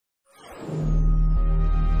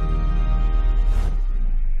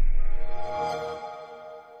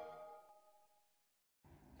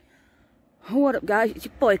What up guys, it's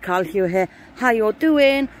your boy Carl Hugh here. How you all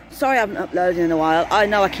doing? Sorry I haven't uploaded in a while. I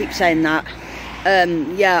know I keep saying that.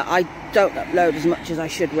 Yeah, I don't upload as much as I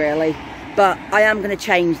should really, but I am going to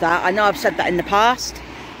change that. I know I've said that in the past,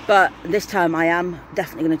 but this time I am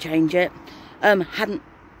definitely going to change it. Haven't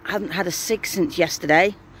had a cig since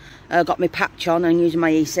yesterday. Got my patch on and using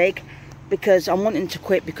my e-cig because I'm wanting to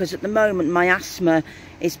quit, because at the moment my asthma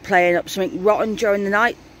is playing up something rotten during the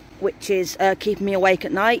night, which is keeping me awake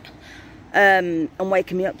at night and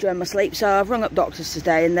waking me up during my sleep. So I've rung up doctors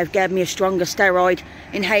today and they've given me a stronger steroid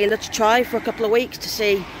inhaler to try for a couple of weeks to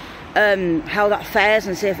see how that fares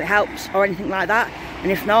and see if it helps or anything like that.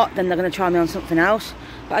 And if not, then they're going to try me on something else.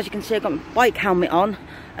 But as you can see, I've got my bike helmet on.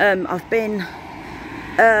 I've been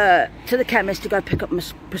to the chemist to go pick up my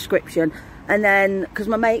prescription, and then because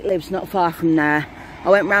my mate lives not far from there, I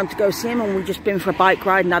went round to go see him, and we've just been for a bike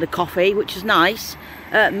ride and had a coffee, which is nice.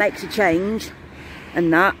 Makes a change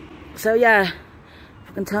and that. So yeah,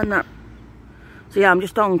 if I can turn that. So yeah, I'm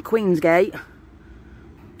just on Queensgate,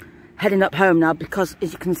 heading up home now, because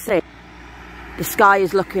as you can see, the sky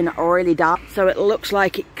is looking really dark, so it looks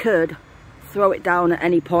like it could throw it down at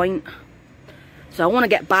any point. So I want to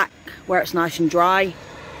get back where it's nice and dry,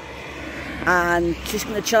 and just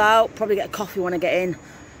going to chill out, probably get a coffee when I get in.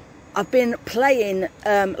 I've been playing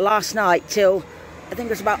last night till I think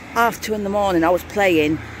it was about 2:30 in the morning. I was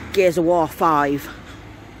playing Gears of War 5.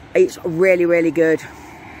 It's really, really good.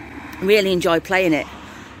 Really enjoy playing it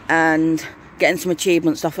and getting some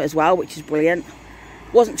achievements off it as well, which is brilliant.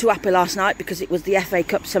 Wasn't too happy last night because it was the FA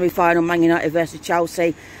Cup semi-final, Man United versus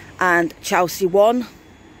Chelsea, and Chelsea won.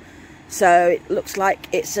 So it looks like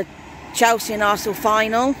it's a Chelsea and Arsenal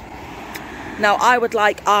final. Now I would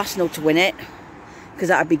like Arsenal to win it, because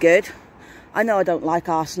that would be good. I know I don't like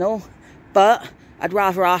Arsenal, but I'd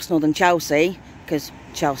rather Arsenal than Chelsea, because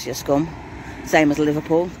Chelsea are scum. Same as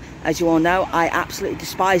Liverpool. As you all know, I absolutely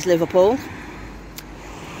despise Liverpool.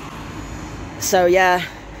 So yeah,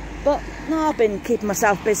 but no, I've been keeping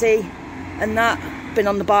myself busy and that. Been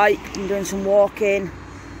on the bike, been doing some walking.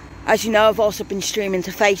 As you know, I've also been streaming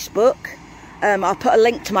to Facebook. I'll put a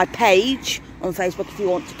link to my page on Facebook if you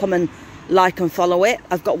want to come and like and follow it.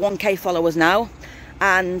 I've got 1k followers now,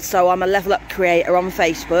 and so I'm a Level Up creator on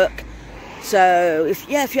Facebook. So if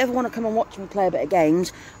you ever want to come and watch me play a bit of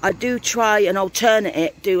games, I do try and alternate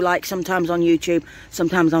it, do like sometimes on YouTube,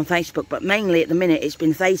 sometimes on Facebook, but mainly at the minute it's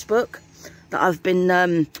been Facebook that I've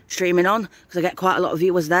been streaming on, because I get quite a lot of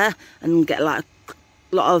viewers there and get like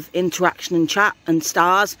a lot of interaction and chat and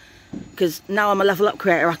stars, because now I'm a Level Up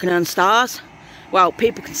creator, I can earn stars. Well,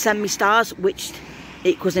 people can send me stars, which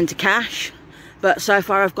equals into cash, but so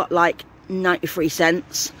far I've got like 93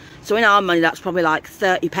 cents. So in our money, that's probably like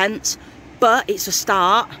 30 pence. But it's a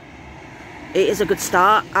start. It is a good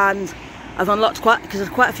start, and I've unlocked because there's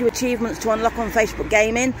quite a few achievements to unlock on Facebook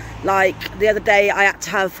gaming. Like the other day, I had to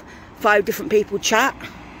have 5 different people chat.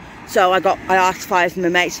 So I asked 5 of my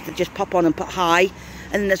mates to just pop on and put hi.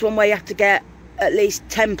 And then there's one where you have to get at least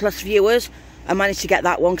 10 plus viewers. I managed to get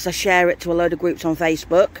that one because I share it to a load of groups on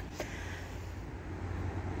Facebook.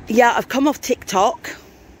 Yeah, I've come off TikTok.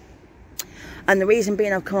 And the reason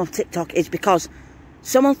being I've come off TikTok is because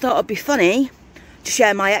someone thought it'd be funny to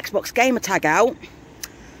share my Xbox gamer tag out.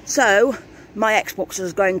 So my Xbox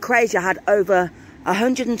was going crazy. I had over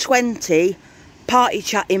 120 party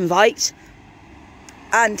chat invites,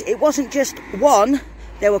 and it wasn't just one,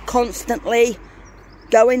 they were constantly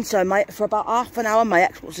going. So for about half an hour my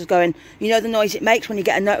Xbox was going, you know the noise it makes when you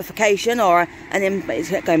get a notification, and then it's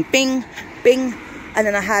going bing bing. And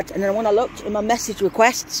then when I looked in my message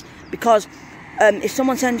requests, because if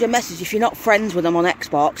someone sends you a message, if you're not friends with them on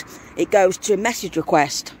Xbox, it goes to a message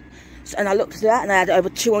request. And I looked at that and I had over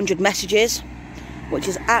 200 messages, which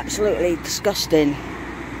is absolutely disgusting.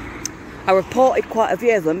 I reported quite a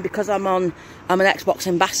few of them because I'm an Xbox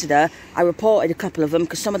ambassador. I reported a couple of them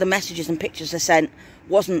because some of the messages and pictures they sent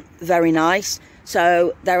wasn't very nice.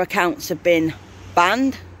 So their accounts have been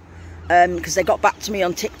banned, because they got back to me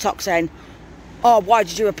on TikTok saying, oh, why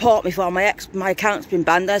did you report me for my account's been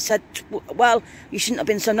banned? I said, well, you shouldn't have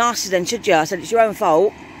been so nasty then, should you? I said, it's your own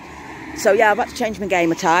fault. So yeah, I've had to change my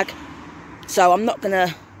gamer tag. So I'm not going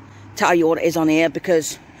to tell you what it is on here,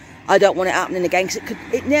 because I don't want it happening again, because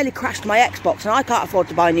it nearly crashed my Xbox, and I can't afford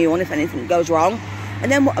to buy a new one if anything goes wrong.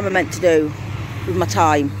 And then what am I meant to do with my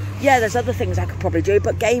time? Yeah, there's other things I could probably do,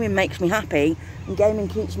 but gaming makes me happy, and gaming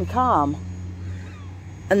keeps me calm.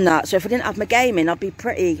 And that, so if I didn't have my gaming, I'd be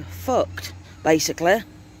pretty fucked, basically.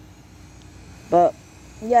 But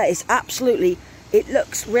yeah, it's absolutely, it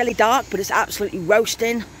looks really dark, but it's absolutely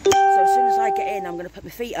roasting. So as soon as I get in, I'm going to put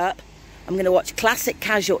my feet up I'm going to watch Classic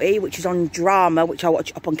Casualty, which is on Drama, which I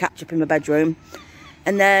watch up on Catch Up in my bedroom.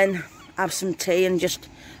 And then have some tea and just...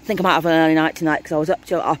 I think I might have an early night tonight because I was up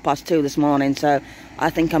till 2:30 this morning. So I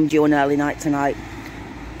think I'm due an early night tonight.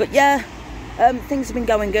 But yeah, things have been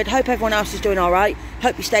going good. Hope everyone else is doing all right.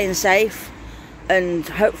 Hope you're staying safe. And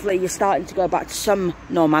hopefully you're starting to go back to some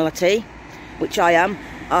normality, which I am.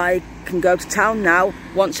 I can go to town now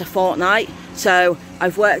once a fortnight. So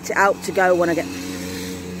I've worked it out to go when I get...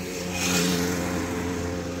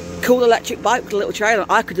 Cool electric bike with a little trailer.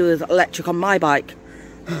 I could do with electric on my bike.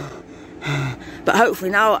 But hopefully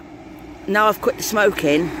now I've quit the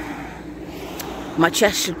smoking, my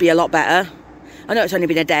chest should be a lot better. I know it's only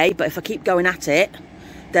been a day, but if I keep going at it,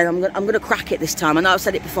 then I'm gonna crack it this time. I know I've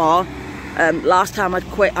said it before. Last time I'd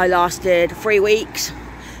quit, I lasted 3 weeks,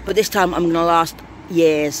 but this time I'm gonna last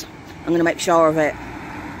years. I'm gonna make sure of it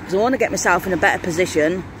because I want to get myself in a better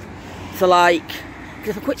position for like.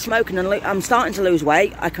 Because if I quit smoking and I'm starting to lose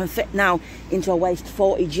weight, I can fit now into a waist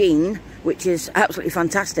 40 jean, which is absolutely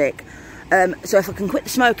fantastic. So if I can quit the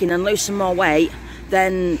smoking and lose some more weight,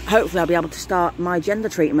 then hopefully I'll be able to start my gender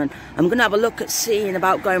treatment. I'm going to have a look at seeing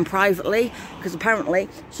about going privately, because apparently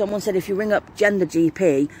someone said if you ring up Gender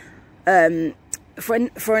GP,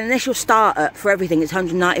 for an initial start-up for everything, it's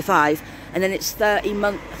 £195, and then it's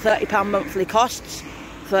 £30 monthly costs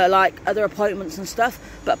for like other appointments and stuff.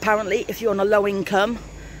 But apparently if you're on a low income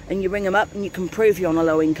and you ring them up and you can prove you're on a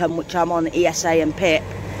low income, which I'm on ESA and PIP,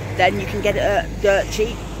 then you can get it dirt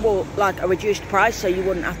cheap, well, like a reduced price, so you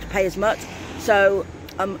wouldn't have to pay as much. So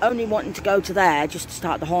I'm only wanting to go to there just to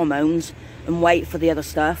start the hormones and wait for the other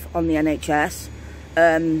stuff on the NHS,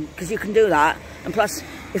 because you can do that. And plus,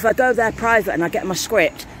 if I go there private and I get my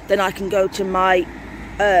script, then I can go to my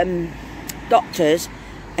doctors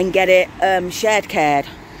and get it shared cared,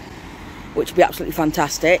 which would be absolutely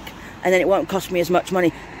fantastic, and then it won't cost me as much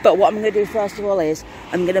money. But what I'm going to do first of all is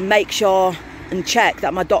I'm going to make sure and check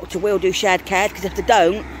that my doctor will do shared care, because if they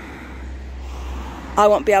don't, I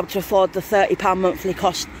won't be able to afford the £30 monthly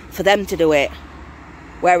cost for them to do it.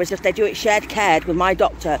 Whereas if they do it shared cared with my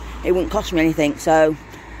doctor, it wouldn't cost me anything. So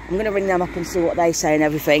I'm going to ring them up and see what they say and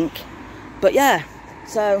everything. But yeah,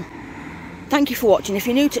 so thank you for watching. If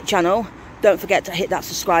you're new to the channel, don't forget to hit that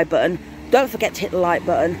subscribe button. Don't forget to hit the like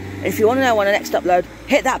button. And if you want to know when I next upload,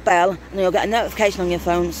 hit that bell and you'll get a notification on your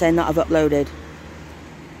phone saying that I've uploaded.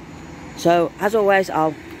 So, as always,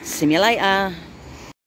 I'll see you later.